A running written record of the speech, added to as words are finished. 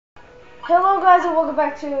Hello guys and welcome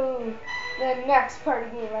back to the next party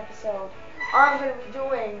game episode. I'm going to be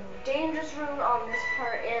doing Dangerous Route on this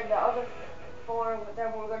part and the other 4,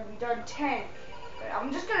 then we're going to be done 10.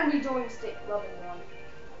 I'm just going to be doing state level 1.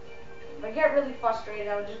 If I get really frustrated,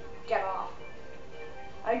 I'll just get off.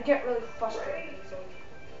 I get really frustrated easily.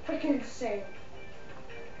 Freaking insane.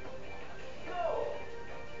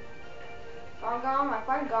 I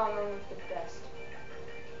find Gone is the best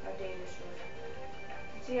at Dangerous Route.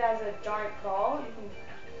 See, it has a giant crawl,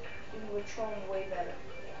 you would throw him way better.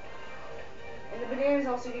 And the bananas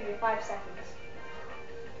also give you 5 seconds.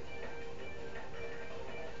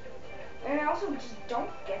 And I also just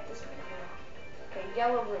don't get this banana. Okay,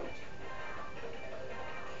 yellow root.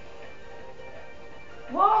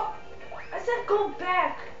 Whoa! I said go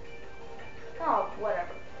back! Oh,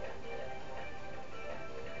 whatever.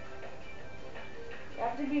 You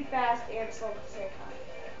have to be fast and slow at the same time.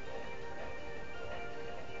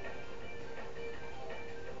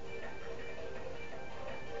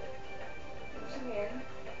 Once again,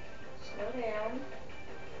 slow down.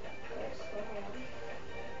 Okay, slow down.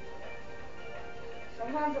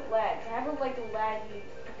 Sometimes it lags. I have a laggy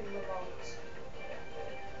freaking remote.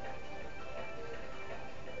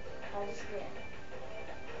 Try this again.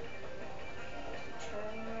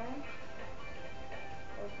 Turn there.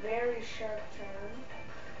 A very sharp turn.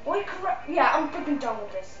 Wait, correct. Yeah, I'm freaking done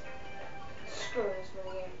with this. Screw this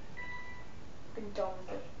mini game. Been done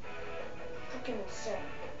with it. Freaking insane.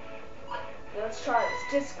 Yeah, let's try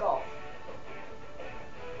this. Disc golf.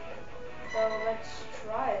 So let's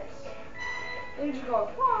try this. Then you go,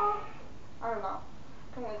 wah. I don't know.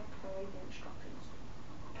 Can we read the instructions?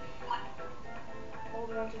 Hold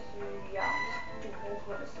 1 to 3. Yeah, just do hold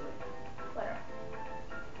 1 to 3. Whatever.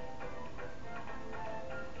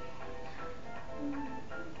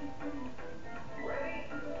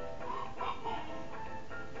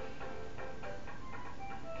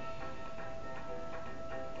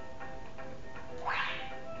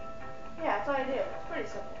 Yeah, that's all I do. It's pretty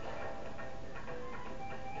simple.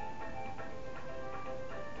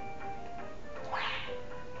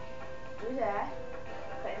 Do that.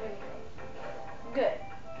 Okay, there we go. Good.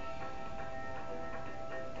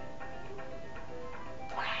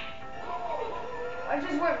 I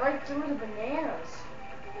just went right through the bananas.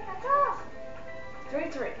 That's awesome.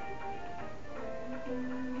 3-3.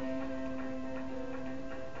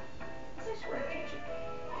 This is really catchy.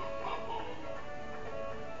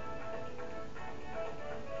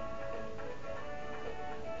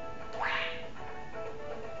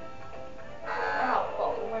 Oh,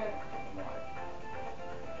 well, we went more.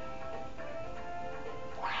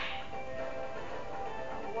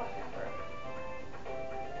 Whatever.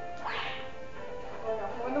 Oh, no,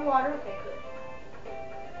 we're in the water. Okay, good.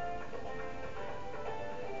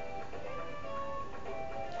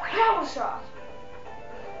 Power shot.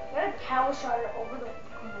 You gotta power shot it over the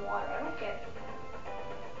fucking water. I don't get it.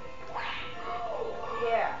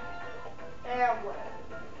 Yeah. Yeah, whatever.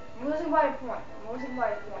 I'm losing by a point.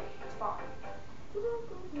 It's fine.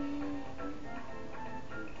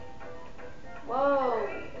 Whoa,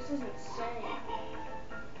 this is insane.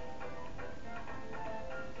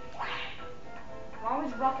 I'm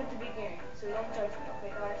always rough at the beginning, so don't judge me,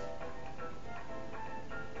 okay, guys?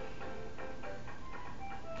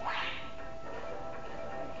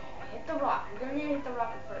 Hit the rock. You're gonna need to hit the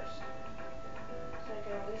rock first, so you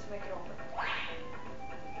can at least make it over.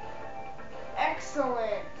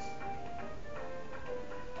 Excellent.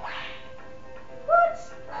 What?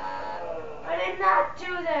 I did not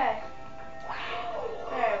do that.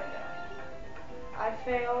 There we go. I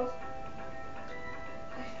failed.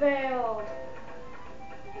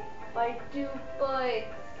 By 2 points.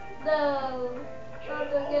 No, not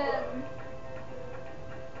again.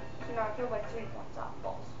 So now I failed by 3 points off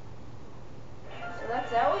balls. So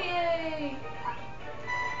that's out. Oh, yay!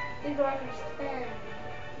 I think the record is 10.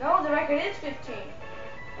 No, the record is 15.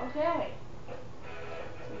 Okay.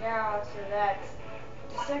 So that's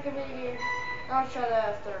the second minigame. I'll show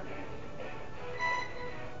the third minigame.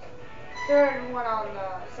 Third one on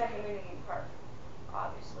the second minigame part,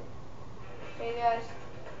 obviously. Okay, guys.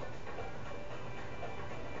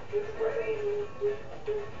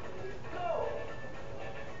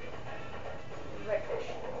 Redfish.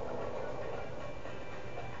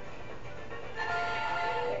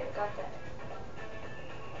 Okay, got that.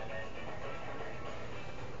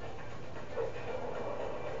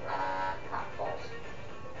 Hot balls.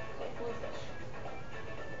 Okay, bluefish.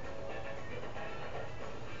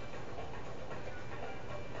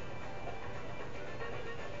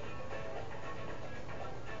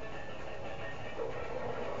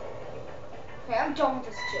 Okay, I'm done with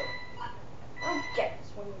this too. I don't get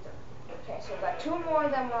this one either. 2 more,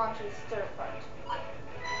 then we're on to the third part.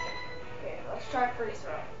 Okay, let's try free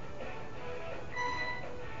throw.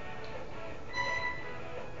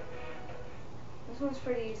 This one's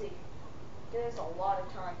pretty easy. There's a lot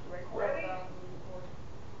of time to record on the board.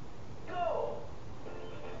 Go!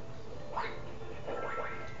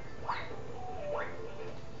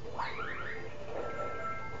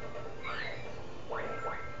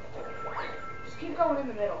 Just keep going in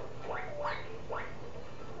the middle.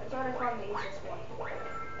 I thought I found the easiest one.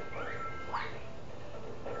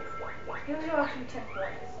 Here's your actually 10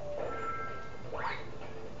 points.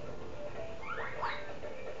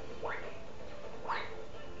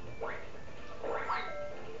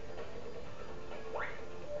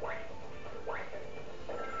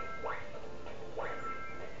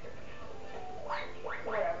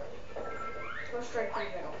 Whatever. Go straight through the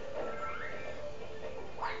middle.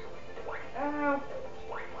 I don't know.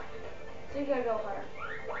 So you gotta go higher.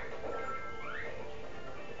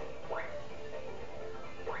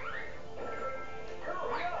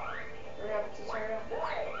 Hurry up, just hurry up.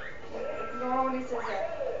 No one says that.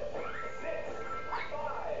 6, 5,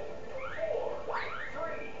 4,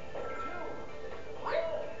 3, 2,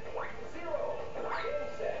 1, 0. Game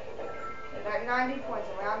set. I got 90 points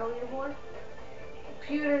around the leaderboard.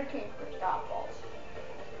 Computer came for stop balls.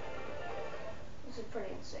 This is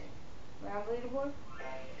pretty insane. Around the leaderboard.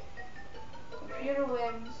 Computer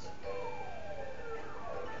wins.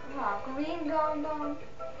 Green Gong Gong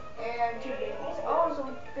and 2 babies. Oh, so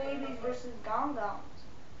babies versus Gong Gongs.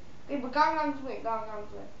 Okay, but Gong Gongs win. Gong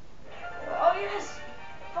Gongs win. Oh yes!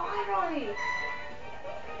 Finally!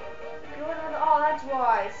 Oh, that's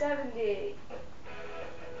why. 70.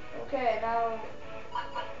 Okay, now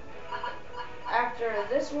after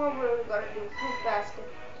this one, we're gonna do fruit basket.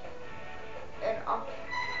 And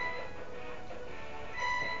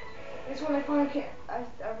this one I find I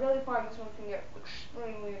really find this one can get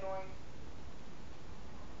extremely annoying.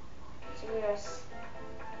 So yes.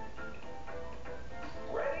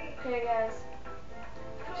 Ready? Okay guys.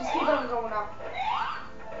 Just keep on going up.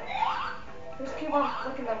 Just keep on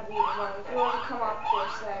looking at the leaderboard. If you want to come up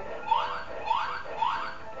first then.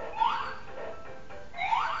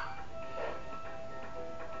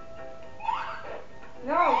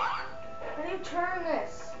 No! How do you turn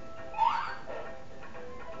this?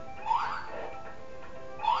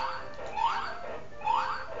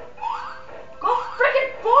 Go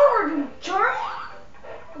freaking forward, you jerk!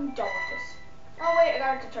 I'm done with this. Oh wait, I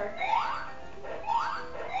got it to turn.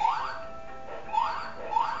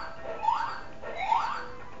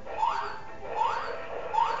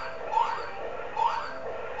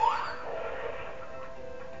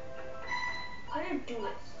 How do you do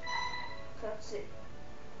this? Let's see.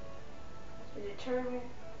 So determine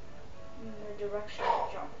the direction of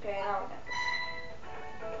the jump. Okay, now we got this.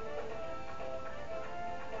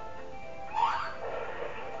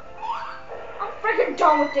 I'm freaking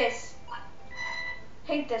done with this.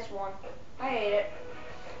 Hate this one. I hate it.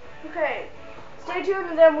 Okay, stay tuned,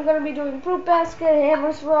 and then we're gonna be doing fruit basket,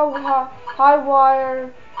 hammer throw, high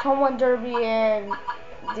wire, cone derby, and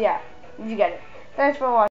yeah, you get it. Thanks for watching.